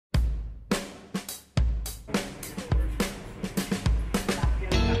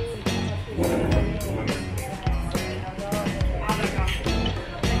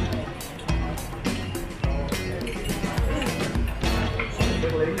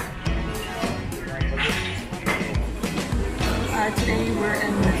today we're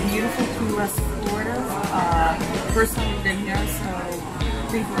in beautiful Key West, Florida. First time we've been here, so I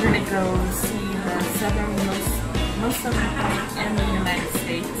think we're going to go see the most southern point in the United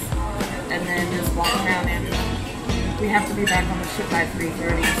States, and then just walk around. And we have to be back on the ship by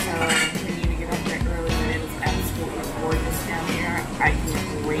 3:30, so we need to get up there early. But it is absolutely gorgeous down here. I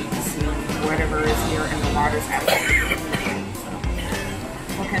can't wait to see whatever is here, and the water's absolutely beautiful.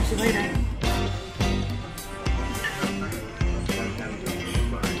 So we'll catch you later.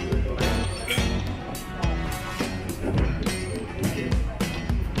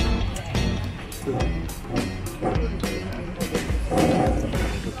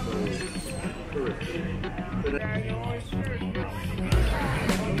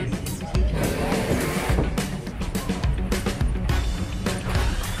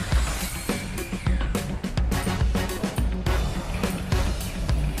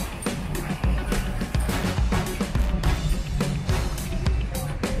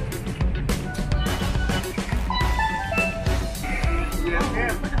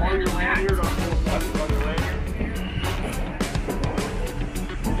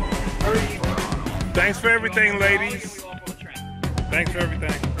 Thanks for everything, ladies. Thanks for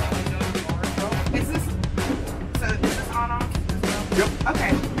everything. Is this on off? Yep.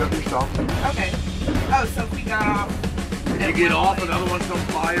 Okay. You got your stop. Okay. Oh, so if we got off. If you get off, another one's going to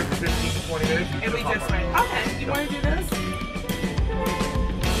fly for 15 to 20 minutes. And we just went, okay, you want to do this?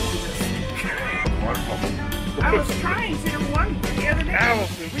 I was trying to one the other day.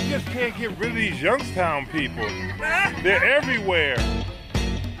 Allison, we just can't get rid of these Youngstown people. They're everywhere.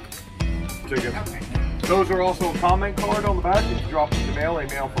 Take it. Okay. Those are also a comment card on the back. If you drop it in the mail, they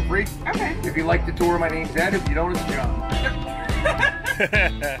mail for free. Okay. If you like the tour, my name's Ed. If you don't, it's John.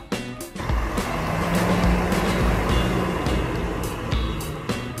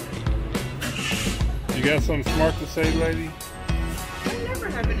 You got something smart to say, lady? I never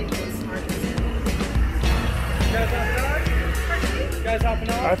have anything smart to say. You guys hopping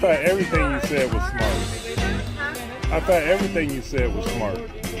on? I thought everything you said was smart. I thought everything you said was smart. You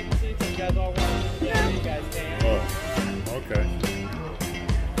guys all want to do it? You guys can. Oh, okay.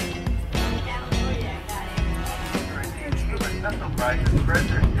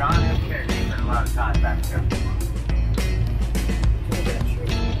 President John F. Kennedy spent a lot of time back there.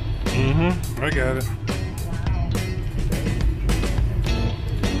 I got it.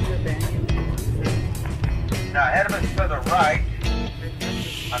 Now ahead of us to the right,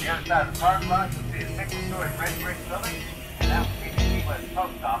 on the other side of the parking lot, you'll see a single-story red brick building, and that will be the Key West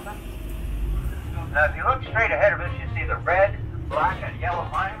Post Office. Now if you look straight ahead of us, you see the red, black, and yellow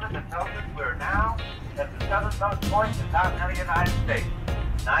monument that tells us we're now at the southernmost point in the continental United States.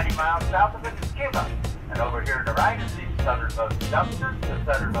 90 miles south of it is Cuba. And over here to the right is the southernmost dumpster, the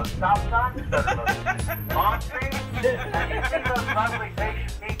southernmost stop sign, the southernmost lawn tree. And you see those lovely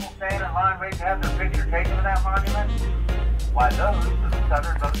patient people standing in line waiting to have their picture taken with that monument? Why, those are the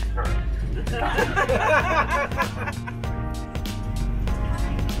southernmost tourists.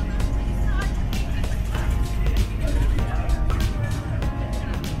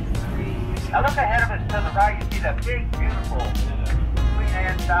 Now look ahead of us to the right, you see that big, beautiful Queen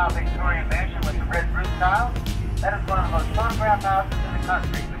Anne style Victorian mansion with the red roof tile. That is one of the most photographed houses in the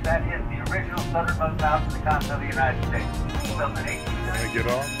country, but that is the original southernmost house in the continental United States. Built in 1890. Can I get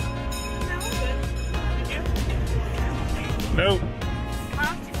off? No.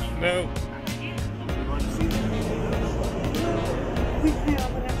 No. We plan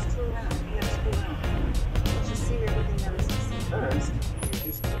on the next tour round. Let's just see everything that is first.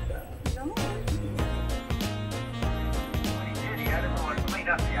 No. I don't want to clean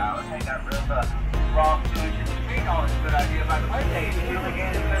up the island. They got rid of raw sewage in the street. Always a good idea. By the way, they really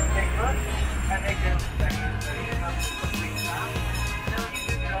get it to take good, and they can clean it up clean it out. So you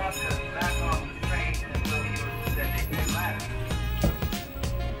can get off the back off the train until you said they can ladder.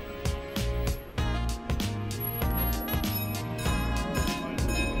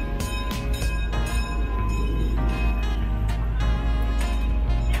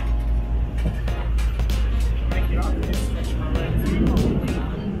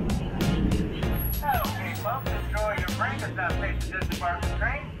 Okay, folks, enjoy your break. It's now safe to disembark the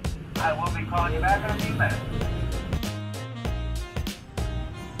train. I will be calling you back in a few minutes.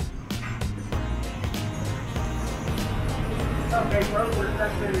 Okay, folks, we're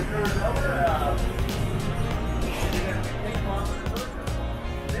back to your tour over.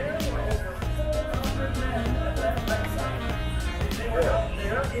 There were over 400 men at that website. They were out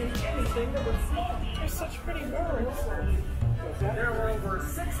there in anything that would float. They're such pretty birds. There were over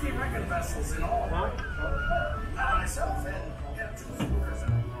 60 wrecking vessels in all. Myself and two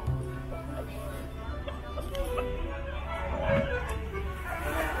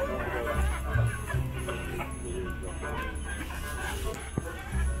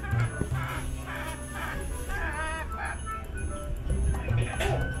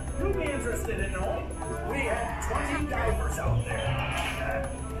You'll be interested in all. We have 20 divers out there.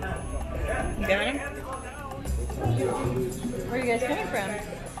 You got him? Where are you guys coming from?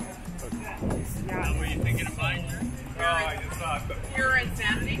 Were you thinking of mine? Oh, I just saw it. Pure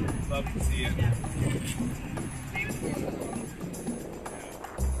insanity. Love to see it.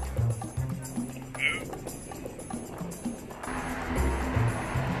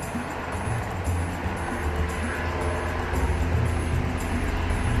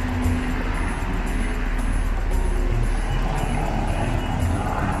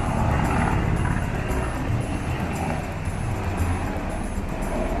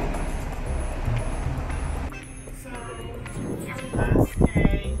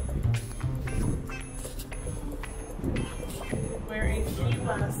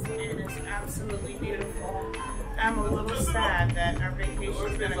 It is absolutely beautiful. I'm a little sad that our vacation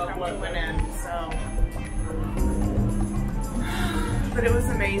is going to come to an end, so. But it was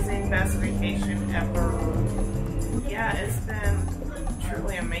amazing, best vacation ever. Yeah, it's been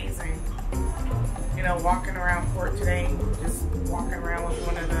truly amazing. You know, walking around Port today, just walking around with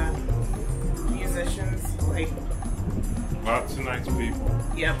one of the musicians, like. Lots of nice people.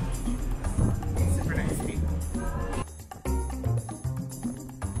 Yep. Super nice people.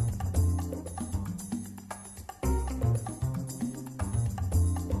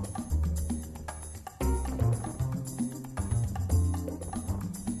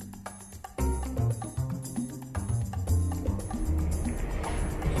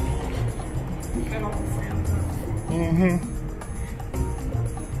 Mm-hmm.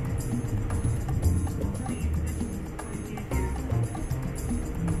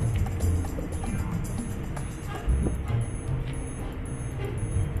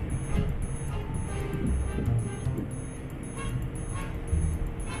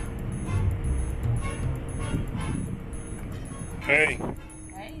 Hey.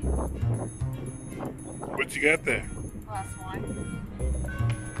 Hey. What you got there? Glass wine.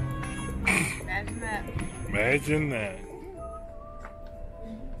 Imagine that. Imagine that.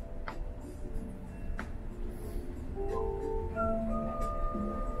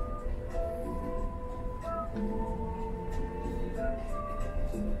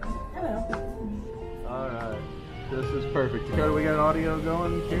 Hello. Alright. This is perfect. Dakota, we got audio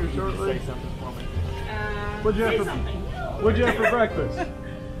going here shortly? Say something for me. What'd you have for, what'd you have for breakfast?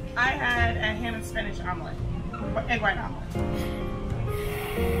 I had a ham and spinach omelet. Egg white omelet.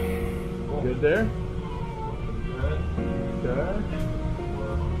 Good there? Okay.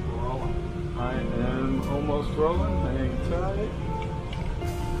 I am almost rolling. Hang tight.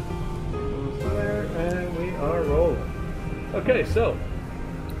 Almost there, and we are rolling. Okay, so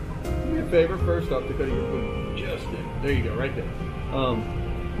do me a favor first off, Dakota, you put just there. There you go, right there.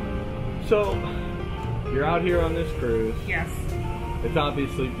 So you're out here on this cruise. Yes. It's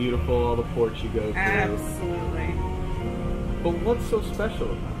obviously beautiful, all the ports you go through. Absolutely. But what's so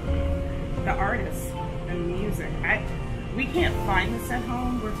special about it? The artists and music. We can't find this at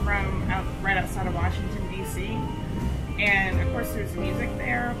home. We're from right outside of Washington, D.C. And of course there's music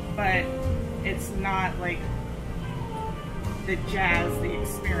there, but it's not like the jazz, the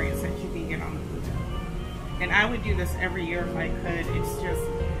experience that you can get on the Pluto. And I would do this every year if I could. It's just,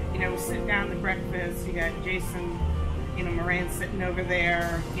 you know, sit down to breakfast. You got Jason, you know, Moran sitting over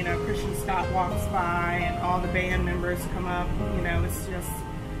there. You know, Christian Scott walks by and all the band members come up. You know, it's just,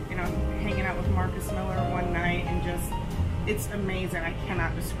 you know, hanging out with Marcus Miller one night and just, it's amazing. I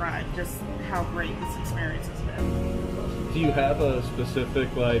cannot describe just how great this experience has been. Do you have a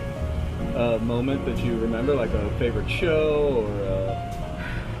specific, like, moment that you remember, like a favorite show or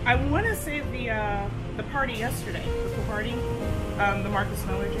I want to say the party yesterday, the pool party, the Marcus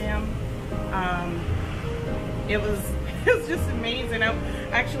Miller Jam. It was just amazing. I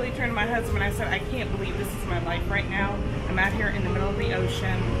actually turned to my husband and I said, I can't believe this is my life right now. I'm out here in the middle of the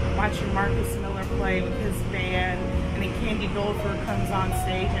ocean watching Marcus Miller play with his band, and then Candy Goldberg comes on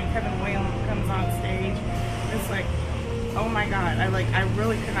stage and Kevin Whalen comes on stage. It's like, oh my God, I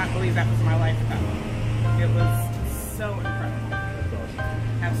really could not believe that was my life at that moment. It was so incredible. That's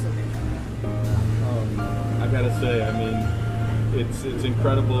awesome. Absolutely incredible. I gotta say, I mean, it's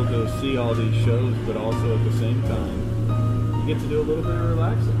incredible to see all these shows, but also at the same time, you get to do a little bit of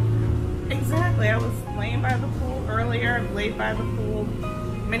relaxing. Exactly. I was laying by the pool earlier. I've laid by the pool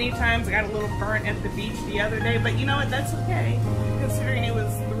many times. I got a little burnt at the beach the other day, but you know what? That's okay. Considering it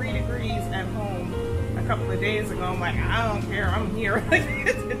was 3 degrees at home a couple of days ago, I'm like, I don't care. I'm here. Like,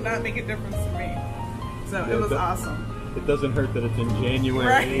 it did not make a difference to me. So it was awesome. It doesn't hurt that it's in January.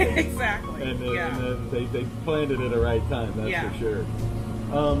 Right, exactly. And they planned it at the right time, that's for sure.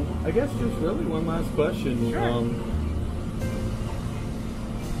 I guess just really one last question. Sure.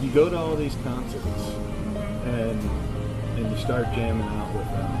 you go to all these concerts and you start jamming out with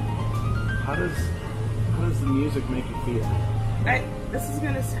them. How does the music make you feel? This is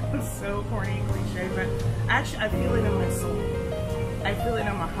gonna sound so corny and cliche, but actually I feel it in my soul. I feel it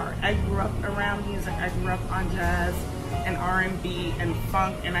in my heart. I grew up around music. I grew up on jazz and R&B and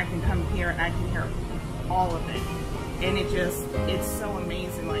funk, and I can come here and I can hear all of it. And it's so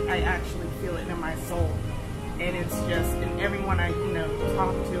amazing. Like, I actually feel it in my soul. And it's just, and everyone I,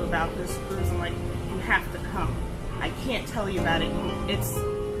 talk to about this cruise, I'm like, you have to come. I can't tell you about it.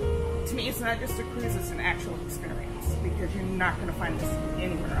 To me, it's not just a cruise, it's an actual experience, because you're not going to find this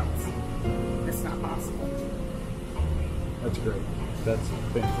anywhere else. It's not possible. That's great. That's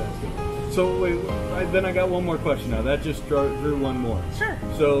fantastic. So wait, then I got one more question now. That just drew one more. Sure.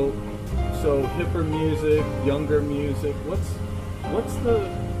 So hipper music, younger music. What's the,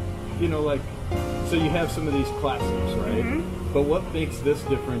 so you have some of these classics, right? Mm-hmm. But what makes this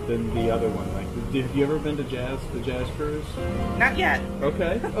different than the other one? Like, have you ever been to the jazz cruise? Not yet.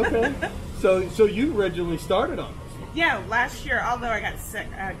 Okay. So you originally started on this one. Yeah, last year, although I got sick.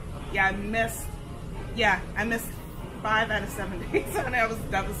 I missed 5 out of 7 days, and I was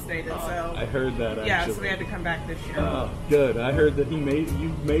devastated. So I heard that. Actually. Yeah, so we had to come back this year. Oh, good. I heard that you made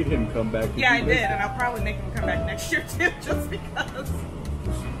him come back. Yeah, I did, and I'll probably make him come back next year too, just because.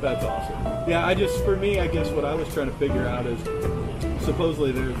 That's awesome. Yeah, for me, I guess what I was trying to figure out is,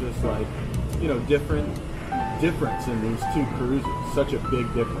 supposedly there's this difference in these two cruises, such a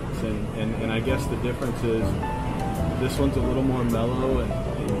big difference, and I guess the difference is this one's a little more mellow and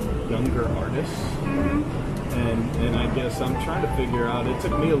younger artists. Mm-hmm. And I guess I'm trying to figure out, it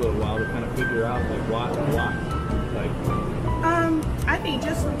took me a little while to kind of figure out, like, why? I think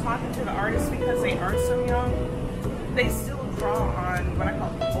just from talking to the artists, because they are so young, they still draw on what I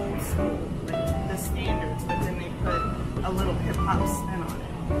call old school, like the standards, but then they put a little hip-hop spin on it.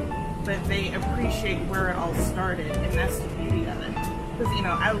 But they appreciate where it all started, and that's the beauty of it. Because,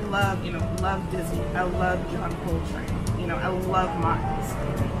 I love Disney, I love John Coltrane, I love Miles.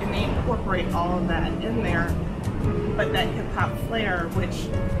 And they incorporate all of that in there, but that hip-hop flair, which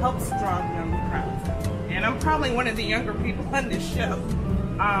helps draw young crowds. And I'm probably one of the younger people on this show.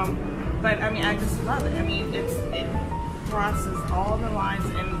 But I just love it. It crosses all the lines,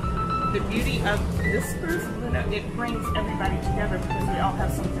 and the beauty of this cruise, it brings everybody together because we all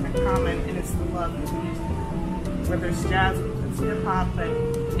have something in common, and it's the love of music. Whether it's jazz, it's hip-hop, but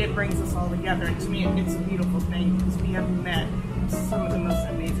it brings us all together. And to me, it's a beautiful thing because we have met some of the most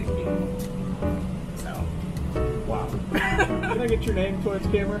amazing people. So. Wow. Can I get your name towards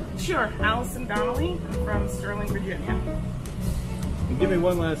camera? Sure. Allison Donnelly from Sterling, Virginia. And give me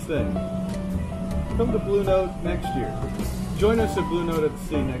one last thing. Come to Blue Note next year. Join us at Blue Note at the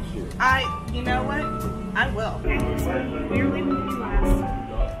Sea next year. You know what? I will. Okay, so we're leaving Key West.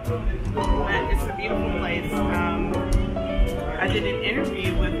 But it's a beautiful place. I did an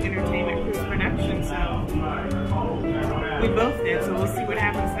interview with Entertainment Cruise Productions, so we both did. So we'll see what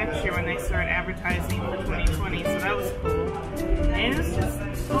happens next year when they start advertising for 2020. So that was cool. And it's just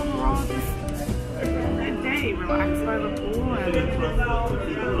overall just a good day. Relaxed by the pool and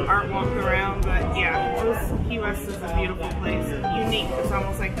art walk around. But yeah, Key West is a beautiful place. Unique. It's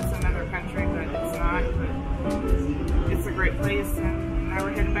almost like it's another country, but it's not. But it's a great place. And now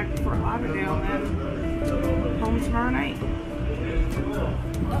we're heading back to Fort Lauderdale and home tomorrow night.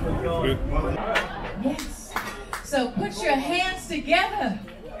 Yes. So put your hands together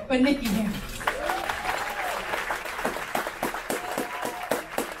for Nikki Harris.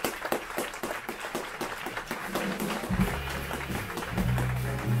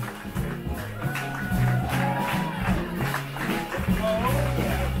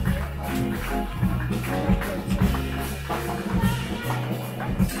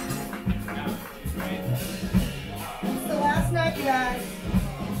 It's the last night, you guys.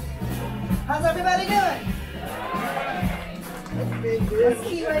 How's everybody doing? Was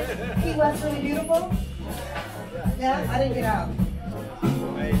Key West really beautiful? Yeah, I didn't get out.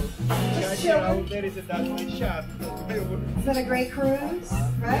 Just chilling. It's been a great cruise,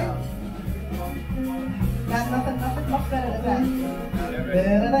 right? Got nothing much better than that.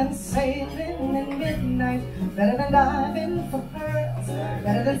 Better than sailing in midnight. Better than diving for pearls.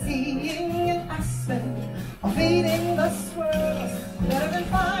 Better than seeing an aspen or feeding the swirls. Better than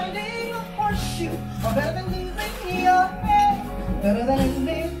finding a horseshoe, or better than losing your head. Better than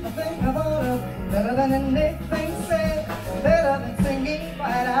anything I thought of. Better than anything said. Better than singing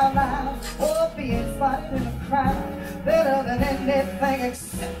right out loud or being spotted in a crowd. Better than anything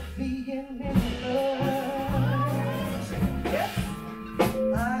except being in love. Yes, I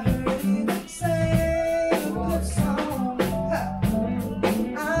heard you sing a good song.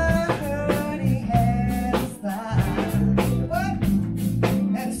 I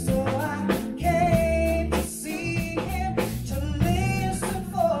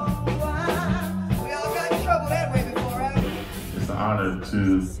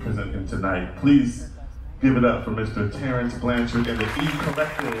to present him tonight. Please give it up for Mr. Terrence Blanchard and the E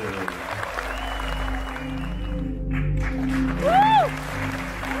Collective.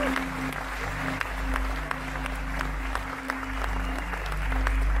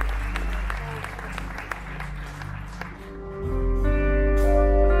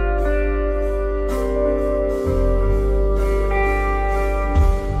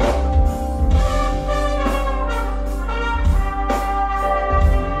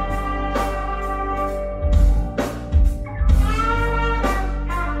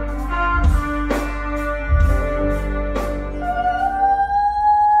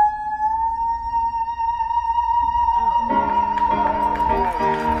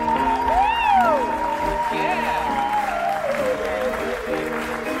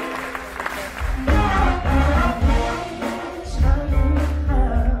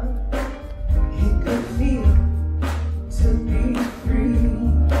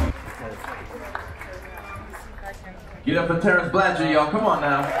 Get up for Terrence Blanchard, y'all. Come on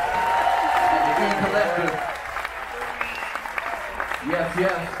now. The E Collective. Yes,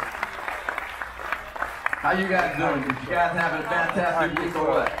 yes. How you guys doing? Did you guys have a fantastic week or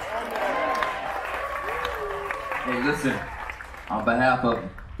what? Hey, listen. On behalf of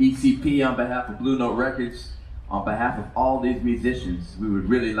ECP, on behalf of Blue Note Records, on behalf of all these musicians, we would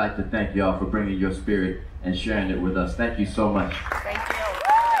really like to thank y'all for bringing your spirit and sharing it with us. Thank you so much. Thank you.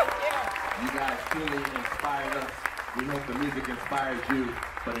 You guys truly inspired us. We hope the music inspires you,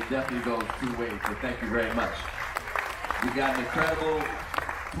 but it definitely goes two ways, so thank you very much. We got an incredible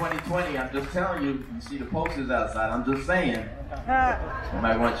 2020. I'm just telling you, you see the posters outside, I'm just saying. You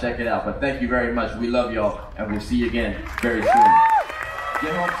might want to check it out, but thank you very much. We love y'all, and we'll see you again very soon.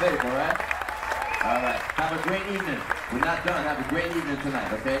 Get home safe, all right? All right. Have a great evening. We're not done. Have a great evening tonight,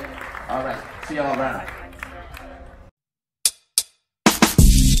 okay? All right. See y'all around.